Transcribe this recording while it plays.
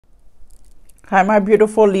Hi, my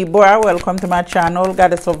beautiful Libra. Welcome to my channel,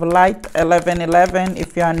 Goddess of Light 1111.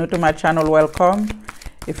 If you are new to my channel, welcome.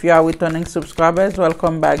 If you are returning subscribers,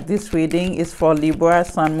 welcome back. This reading is for Libra,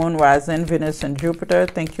 Sun, Moon, Rising, Venus, and Jupiter.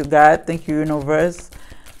 Thank you, God. Thank you, Universe,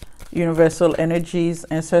 Universal Energies,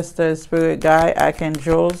 Ancestors, Spirit Guide,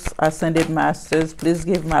 Archangels, Ascended Masters. Please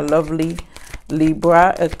give my lovely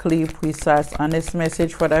Libra a clear, precise, honest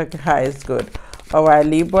message for the highest good. Alright,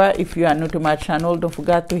 Libra, if you are new to my channel, don't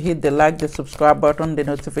forget to hit the like, the subscribe button, the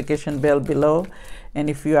notification bell below. And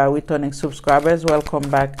if you are returning subscribers, welcome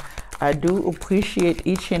back. I do appreciate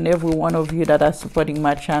each and every one of you that are supporting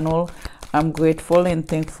my channel. I'm grateful and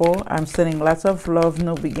thankful. I'm sending lots of love,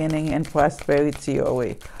 new beginning, and prosperity your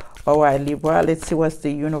way. Alright, Libra, let's see what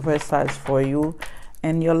the universe has for you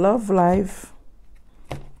and your love life.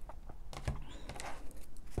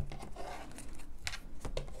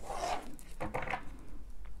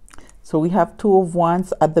 So we have Two of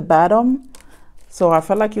Wands at the bottom. So I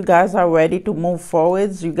feel like you guys are ready to move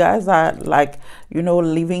forwards. You guys are like, you know,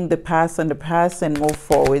 leaving the past in the past and move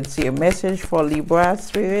forwards here. Message for Libra,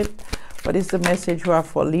 Spirit. What is the message you have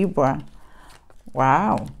for Libra?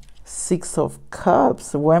 Wow. Six of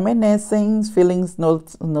Cups. Reminiscing, feelings,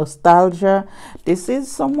 nostalgia. This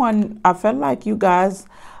is someone, I feel like you guys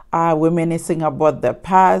are reminiscing about the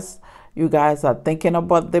past. You guys are thinking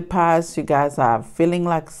about the past. You guys are feeling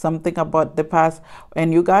like something about the past.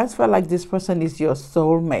 And you guys feel like this person is your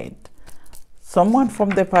soulmate. Someone from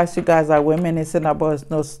the past, you guys are reminiscing about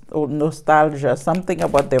nostalgia. Something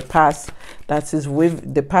about the past that is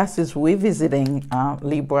with the past is revisiting,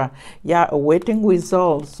 Libra. Yeah, awaiting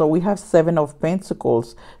results. So we have Seven of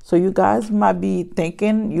Pentacles. So you guys might be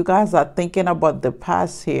thinking, you guys are thinking about the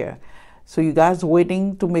past here. So you guys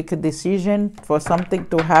waiting to make a decision for something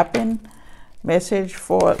to happen. Message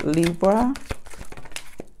for Libra.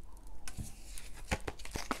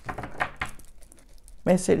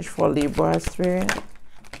 Message for Libra, Spirit.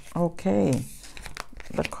 Okay.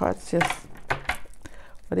 The cards just...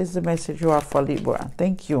 What is the message you have for Libra?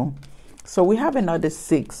 Thank you. So we have another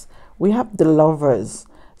six. We have the Lovers.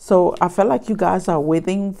 So I feel like you guys are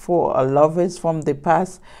waiting for a lovers from the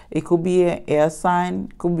past. It could be an air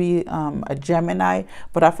sign, could be a Gemini,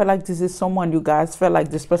 but I feel like this is someone you guys feel like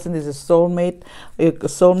this person is a soulmate,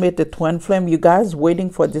 a twin flame. You guys waiting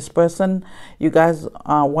for this person. You guys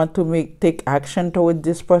want to take action toward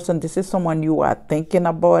this person. This is someone you are thinking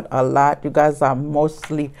about a lot. You guys are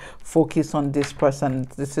mostly focused on this person.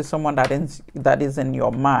 This is someone that is in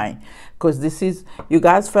your mind, because this is, you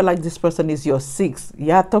guys feel like this person is your six.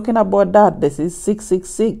 Yeah, talking about that, this is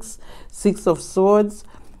 666, Six of Swords.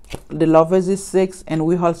 The Lovers is six, and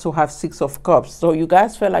we also have Six of Cups. So you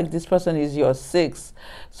guys feel like this person is your six.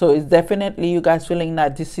 So it's definitely you guys feeling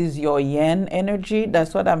that this is your yin energy.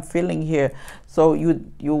 That's what I'm feeling here. So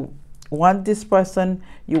you want this person,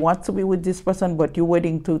 you want to be with this person, but you're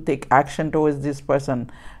waiting to take action towards this person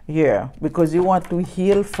here because you want to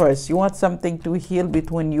heal first. You want something to heal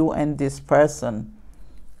between you and this person.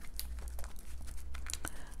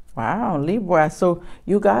 Wow, Libra. So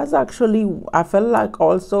you guys actually, I feel like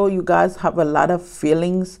also you guys have a lot of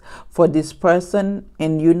feelings for this person,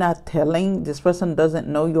 and you're not telling. This person doesn't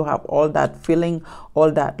know you have all that feeling,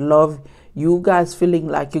 all that love. You guys feeling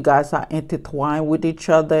like you guys are intertwined with each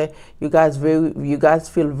other. You guys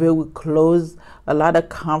feel very close, a lot of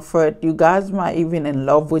comfort. You guys might even in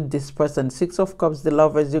love with this person. Six of Cups, the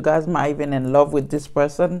Lovers, you guys might even in love with this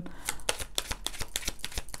person.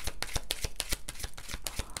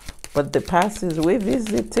 But the past is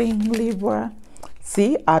revisiting, Libra.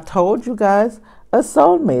 See, I told you guys, a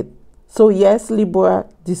soulmate. So yes, Libra,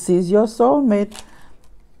 this is your soulmate.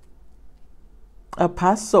 A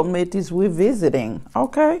past soulmate is revisiting.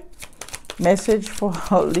 Okay. Message for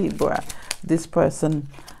Libra, this person.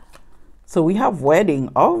 So we have wedding.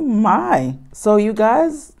 Oh my. So you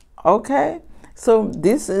guys, okay. So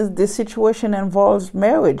this situation involves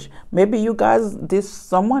marriage. Maybe you guys,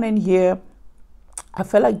 someone in here, I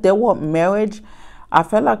feel like they want marriage. I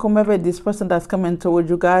feel like whomever this person that's coming towards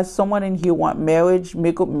you guys, someone in here want marriage.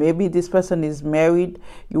 Maybe this person is married.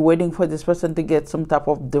 You're waiting for this person to get some type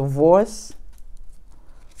of divorce.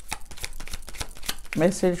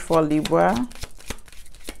 Message for Libra.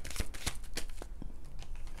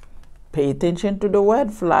 Pay attention to the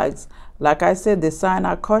red flags. Like I said, the signs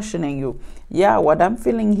are cautioning you. Yeah, what I'm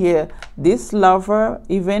feeling here, this lover,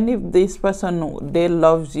 even if this person, they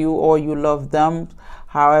loves you or you love them,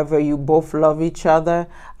 however, you both love each other,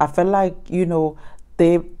 I feel like, you know,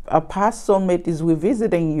 a past soulmate is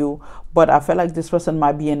revisiting you, but I feel like this person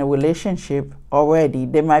might be in a relationship already.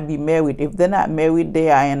 They might be married. If they're not married, they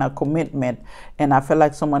are in a commitment. And I feel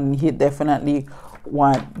like someone here definitely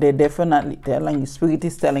what they're definitely telling you. Spirit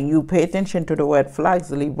is telling you, pay attention to the red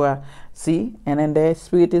flags, Libra. See? And then the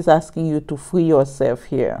Spirit is asking you to free yourself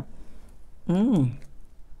here.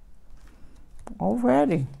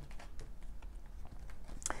 Already.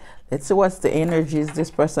 Let's see what's the energies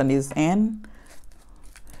this person is in.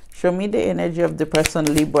 Show me the energy of the person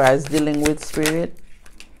Libra is dealing with, Spirit.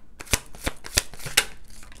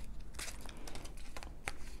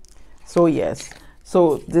 So yes,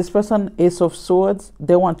 so this person, Ace of Swords,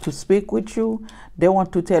 they want to speak with you. They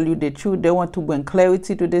want to tell you the truth. They want to bring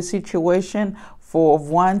clarity to the situation. Four of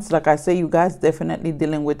Wands, like I say, you guys definitely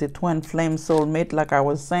dealing with a twin flame soulmate. Like I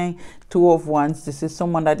was saying, Two of Wands, this is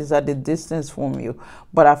someone that is at a distance from you.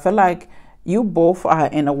 But I feel like you both are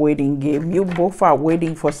in a waiting game. You both are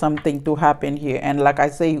waiting for something to happen here. And like I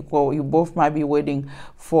say, you both might be waiting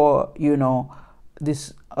for, you know,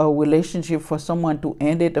 this relationship, for someone to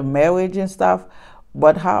end it, a marriage and stuff.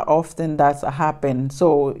 But how often that's happen?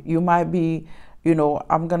 So you might be, you know,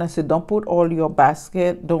 I'm gonna say, don't put all your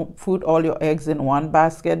eggs in one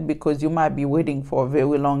basket, because you might be waiting for a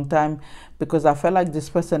very long time. Because I feel like this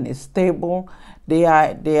person is stable. They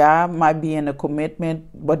might be in a commitment,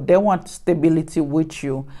 but they want stability with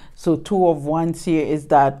you. So Two of Wands here is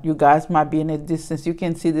that you guys might be in a distance. You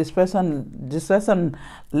can see this person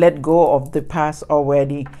let go of the past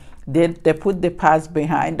already. They put the past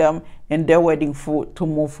behind them, and they're waiting to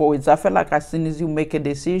move forward. So I feel like as soon as you make a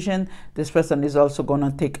decision, this person is also going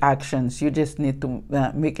to take actions. You just need to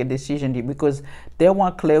make a decision here, because they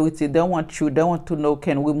want clarity. They want you. They want to know,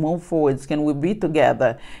 can we move forward? Can we be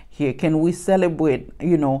together here? Can we celebrate,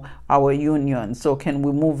 you know, our union? So can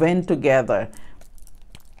we move in together?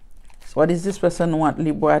 So what does this person want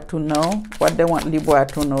Libra to know? What they want Libra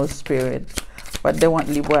to know, Spirit? What they want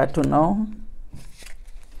Libra to know?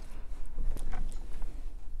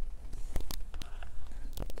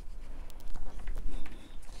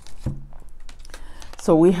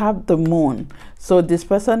 So we have the Moon. So this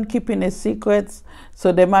person keeping a secret.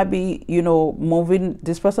 So they might be, you know, moving.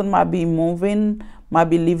 This person might be moving, might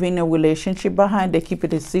be leaving a relationship behind. They keep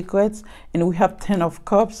it a secret. And we have 10 of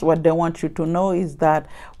Cups. What they want you to know is that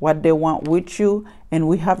what they want with you. And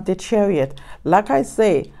we have the Chariot. Like I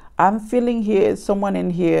say, I'm feeling here, someone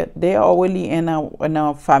in here, they are really in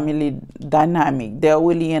a family dynamic. They're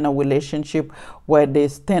really in a relationship where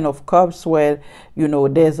there's 10 of Cups, where, you know,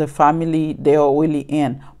 there's a family they are really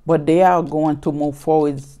in. But they are going to move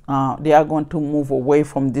forward. They are going to move away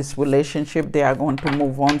from this relationship. They are going to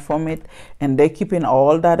move on from it. And they're keeping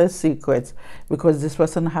all that a secret, because this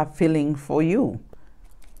person have feeling for you.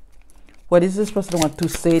 What does this person want to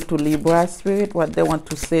say to Libra, Spirit? What they want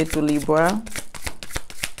to say to Libra?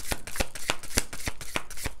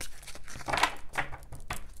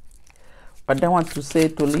 What they want to say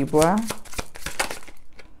to Libra?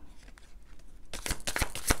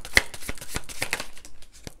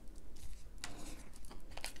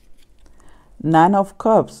 Nine of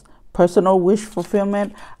Cups. Personal wish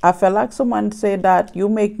fulfillment. I feel like someone said that you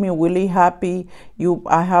make me really happy.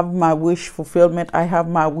 I have my wish fulfillment. I have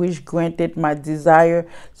my wish granted, my desire.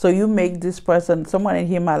 So you make this person, someone in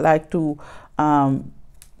here might like to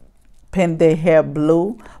paint their hair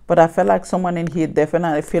blue, but I feel like someone in here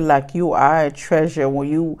definitely feel like you are a treasure. When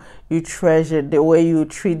you treasure the way you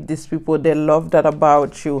treat these people, they love that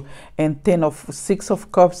about you. And 6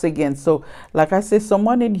 of Cups again. So like I said,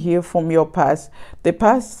 someone in here from your past, the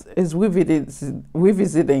past is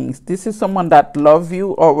revisiting. This is someone that love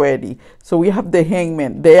you already. So we have the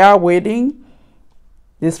Hangman. They are waiting.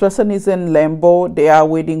 This person is in limbo. They are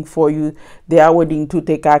waiting for you. They are waiting to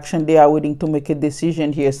take action. They are waiting to make a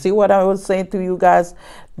decision here. See what I was saying to you guys?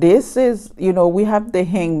 This is, you know, we have the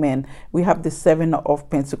Hangman. We have the 7 of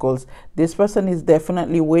Pentacles. This person is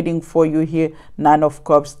definitely waiting for you here. 9 of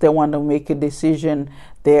Cups. They want to make a decision.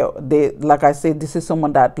 They like I said, this is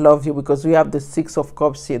someone that loves you, because we have the 6 of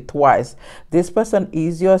Cups here twice. This person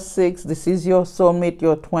is your 6. This is your soulmate,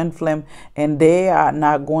 your twin flame, and they are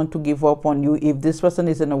not going to give up on you. If this person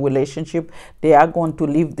is in a relationship, they are going to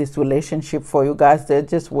leave this relationship for you guys. They're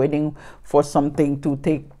just waiting for something to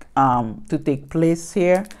take place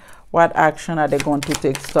here. What action are they going to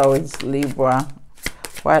take towards Libra?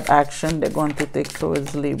 What action they're going to take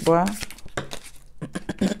towards Libra?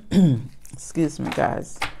 Excuse me,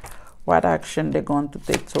 guys. What action they're going to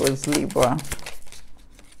take towards Libra?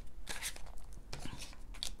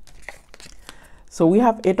 So we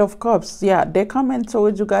have 8 of Cups. Yeah, they're coming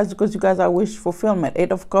towards you guys because you guys are wish fulfillment.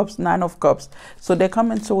 8 of Cups, 9 of Cups. So they're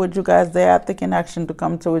coming towards you guys. They are taking action to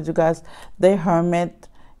come towards you guys. The Hermit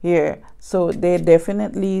here. So they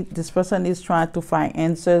definitely, this person is trying to find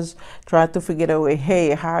answers, try to figure out a way,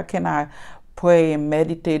 hey, how can I pray and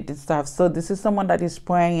meditate and stuff. So this is someone that is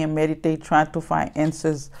praying and meditate, trying to find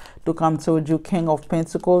answers to come towards you. King of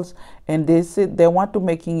Pentacles, and they want to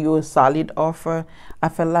making you a solid offer. I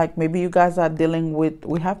feel like maybe you guys are dealing with,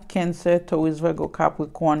 we have Cancer, Taurus, Virgo,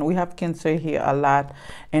 Capricorn. We have Cancer here a lot,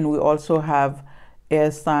 and we also have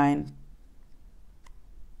air sign,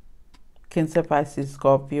 Cancer, Pisces,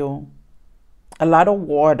 Scorpio, a lot of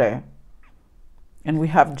water. And we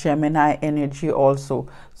have Gemini energy also.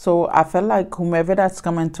 So I feel like whomever that's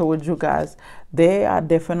coming towards you guys, they are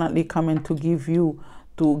definitely coming to give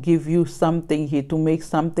you something here, to make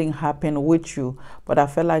something happen with you. But I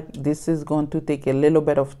feel like this is going to take a little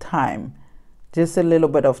bit of time. Just a little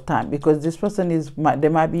bit of time, because this person they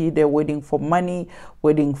might be there waiting for money,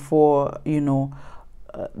 waiting for, you know,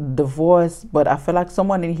 divorce. But I feel like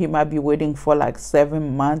someone in here might be waiting for like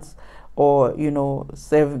 7 months, or, you know,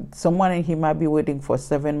 someone in here might be waiting for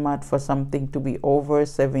 7 months for something to be over,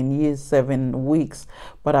 7 years, 7 weeks.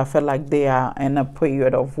 But I feel like they are in a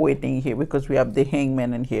period of waiting here, because we have the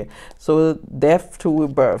Hangman in here. So death to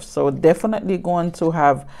rebirth. So definitely going to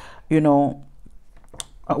have, you know,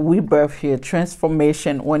 a rebirth here,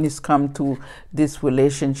 transformation when it's come to this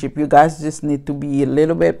relationship. You guys just need to be a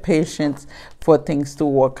little bit patient for things to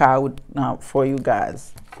work out for you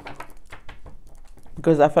guys.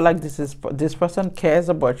 Because I feel like this person cares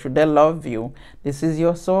about you. They love you. This is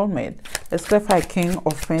your soulmate. Let's clarify King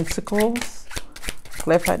of Pentacles.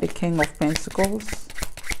 Clarify the King of Pentacles.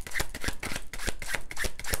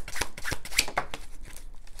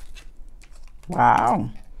 Wow.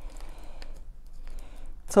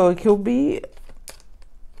 So it could be,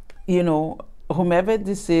 you know, whomever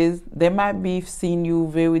this is, they might be seeing you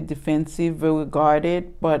very defensive, very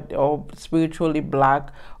guarded, but or spiritually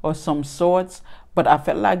black or some sorts. But I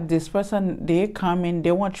feel like this person, they come in,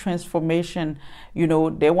 they want transformation. You know,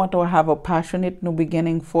 they want to have a passionate new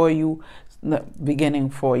beginning for you. They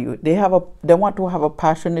want to have a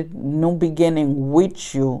passionate new beginning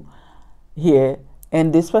with you here.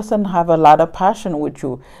 And this person have a lot of passion with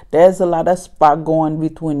you. There's a lot of spark going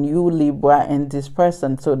between you, Libra, and this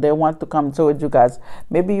person. So they want to come towards you guys.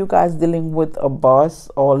 Maybe you guys dealing with a boss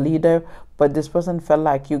or leader, but this person felt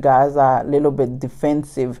like you guys are a little bit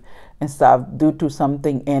defensive and stuff due to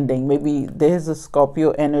something ending. Maybe there's a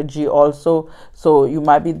Scorpio energy also. So you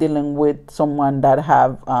might be dealing with someone that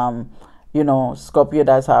have, you know, Scorpio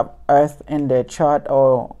that have Earth in their chart,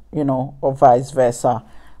 or, you know, or vice versa.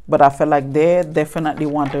 But I feel like they definitely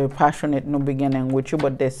want a passionate new beginning with you,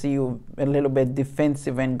 but they see you a little bit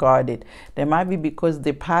defensive and guarded. They might be because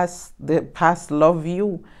the past love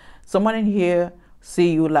you. Someone in here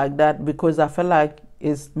see you like that, because I feel like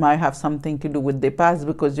it might have something to do with the past,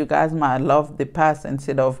 because you guys might love the past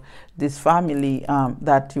instead of this family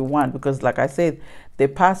that you want. Because like I said, the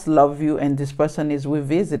past love you and this person is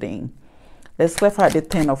revisiting. Let's clarify the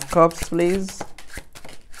Ten of Cups, please.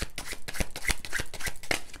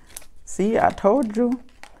 See, I told you.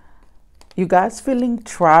 You guys feeling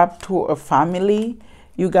trapped to a family.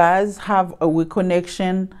 You guys have a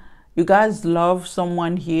reconnection. You guys love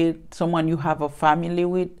someone here, someone you have a family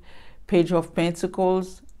with. Page of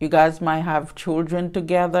Pentacles. You guys might have children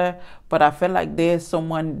together, but I feel like there's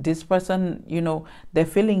someone, this person, you know, they're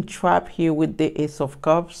feeling trapped here with the Ace of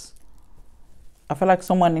Cups. I feel like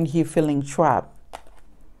someone in here feeling trapped.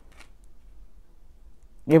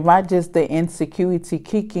 It might just the insecurity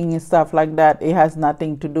kicking and stuff like that. It has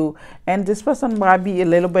nothing to do. And this person might be a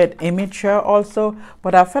little bit immature also,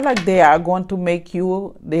 but I feel like they are going to make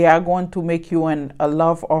you a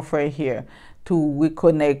love offer here to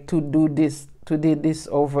reconnect, to do this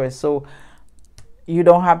over. So you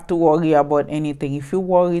don't have to worry about anything. If you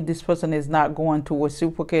worry this person is not going to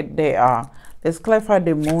reciprocate, they are. Let's clarify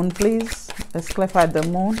the Moon, please. Let's clarify the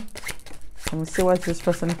Moon. Let me see what this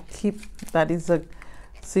person keep. That is a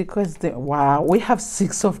secret. Wow, we have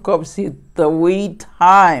Six of Cups here 3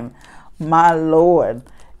 times. My Lord.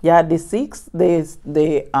 Yeah, the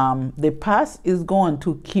past is going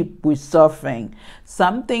to keep resurfacing.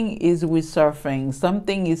 Something is resurfacing.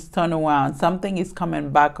 Something is turned around. Something is coming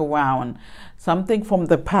back around. Something from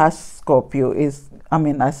the past, Scorpio, is,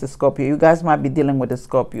 as a Scorpio, you guys might be dealing with a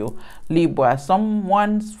Scorpio. Libra,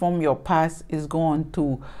 someone from your past is going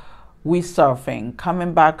to resurfacing,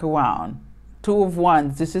 coming back around. Two of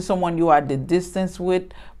Wands, this is someone you are at the distance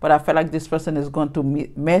with, but I feel like this person is going to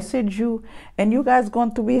message you, and you guys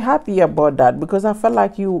going to be happy about that, because I feel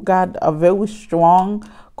like you got a very strong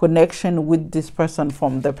connection with this person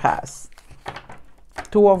from the past.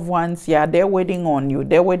 Two of Wands, yeah, they're waiting on you.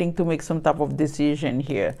 They're waiting to make some type of decision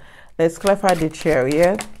here. Let's clarify the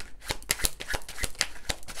Chariot.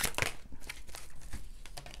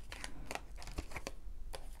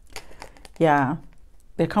 Yeah,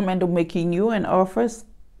 they come into making you an offers.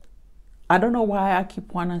 I don't know why I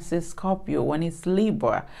keep wanting to say Scorpio when it's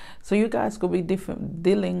Libra. So you guys could be different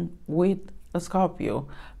dealing with a Scorpio.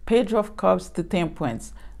 Page of Cups to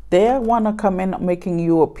Temperance. They want to come in making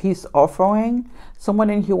you a peace offering. Someone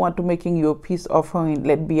in here want to making you a peace offering.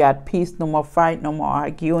 Let be at peace. No more fight. No more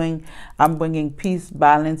arguing. I'm bringing peace,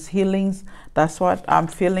 balance, healings. That's what I'm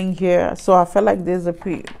feeling here. So I feel like there's a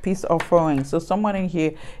peace offering. So someone in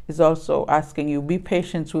here is also asking you, be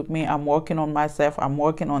patient with me. I'm working on myself. I'm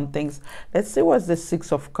working on things. Let's see what's the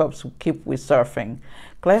Six of Cups keep we surfing.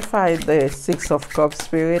 Clarify the Six of Cups,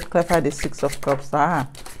 Spirit. Clarify the Six of Cups.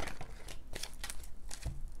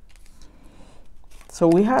 So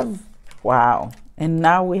we have, wow. And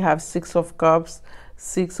now we have Six of Cups,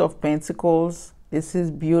 Six of Pentacles. This is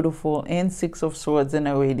beautiful. And Six of Swords in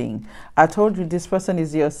a reading. I told you this person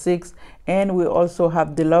is your 6. And we also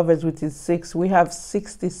have the Lovers, which is 6. We have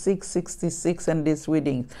 66 in this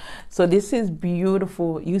reading. So this is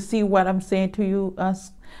beautiful. You see what I'm saying to you?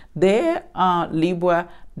 They Libra,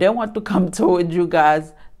 they want to come towards you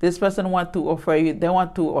guys. This person want to offer you, they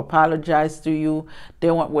want to apologize to you. They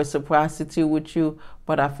want reciprocity with you.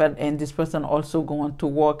 But I felt, and this person also going to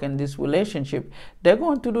work in this relationship. They're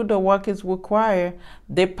going to do the work is required.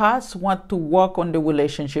 The past want to work on the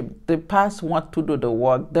relationship. The past want to do the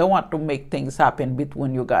work. They want to make things happen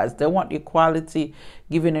between you guys. They want equality,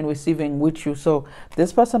 giving and receiving with you. So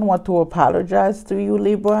this person want to apologize to you,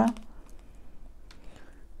 Libra.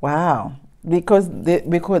 Wow. Because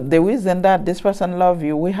the reason that this person love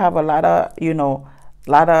you, we have a lot of,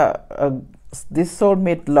 this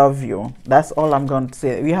soulmate love you. That's all I'm going to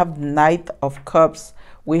say. We have Knight of Cups.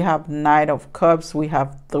 We have Knight of Cups. We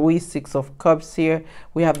have 3 Six of Cups here.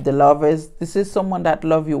 We have the Lovers. This is someone that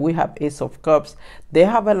love you. We have Ace of Cups. They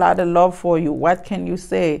have a lot of love for you. What can you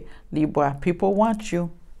say, Libra? People want you.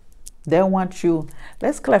 They want you.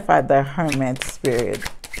 Let's clarify the Hermit, Spirit.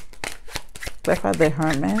 Clarify the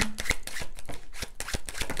Hermit.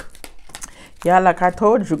 Yeah, like I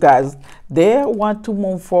told you guys, they want to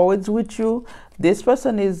move forwards with you. This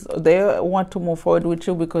person they want to move forward with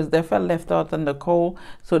you because they felt left out in the cold.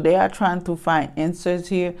 So they are trying to find answers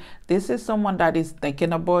here. This is someone that is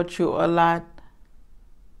thinking about you a lot.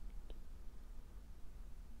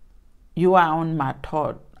 You are on my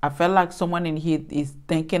thought. I feel like someone in here is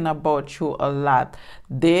thinking about you a lot.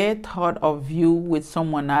 Their thought of you with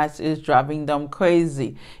someone else is driving them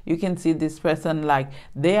crazy. You can see this person like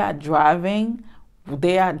they are driving.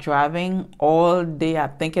 All they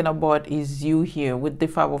are thinking about is you here with the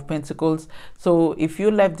Five of Pentacles. So if you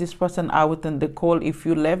left this person out in the cold, if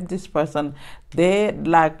you left this person, I'm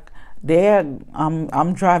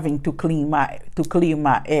driving to clean my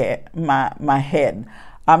air, my head.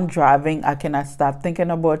 I'm driving. I cannot stop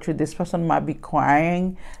thinking about you. This person might be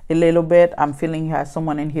crying a little bit. I'm feeling you have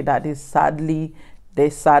someone in here that is sadly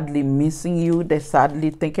missing you. They're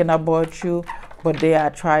sadly thinking about you, but they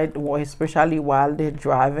are trying, especially while they're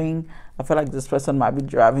driving. I feel like this person might be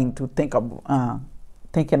driving to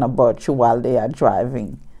thinking about you while they are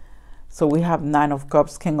driving. So we have Nine of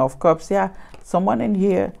Cups, King of Cups. Yeah, someone in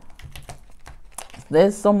here.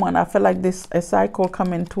 There's someone, I feel like this a cycle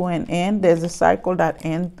coming to an end. There's a cycle that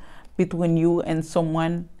ends between you and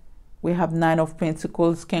someone. We have Nine of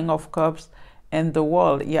Pentacles, King of Cups, and the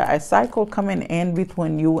World. Yeah, a cycle coming in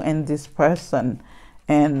between you and this person.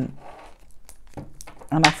 And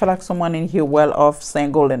I feel like someone in here well off,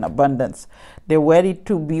 single, in abundance. They're ready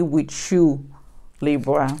to be with you,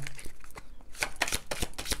 Libra.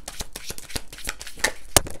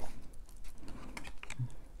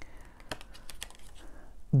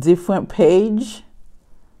 Different page.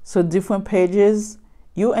 So different pages.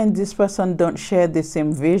 You and this person don't share the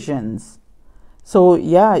same visions. So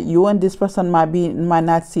yeah, you and this person might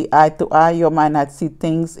not see eye to eye. You might not see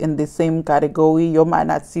things in the same category. You might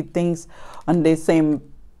not see things on the same,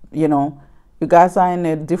 you guys are in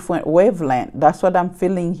a different wavelength. That's what I'm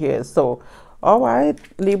feeling here. So all right,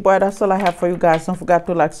 Libra, that's all I have for you guys. Don't forget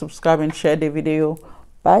to like, subscribe, and share the video.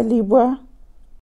 Bye, Libra.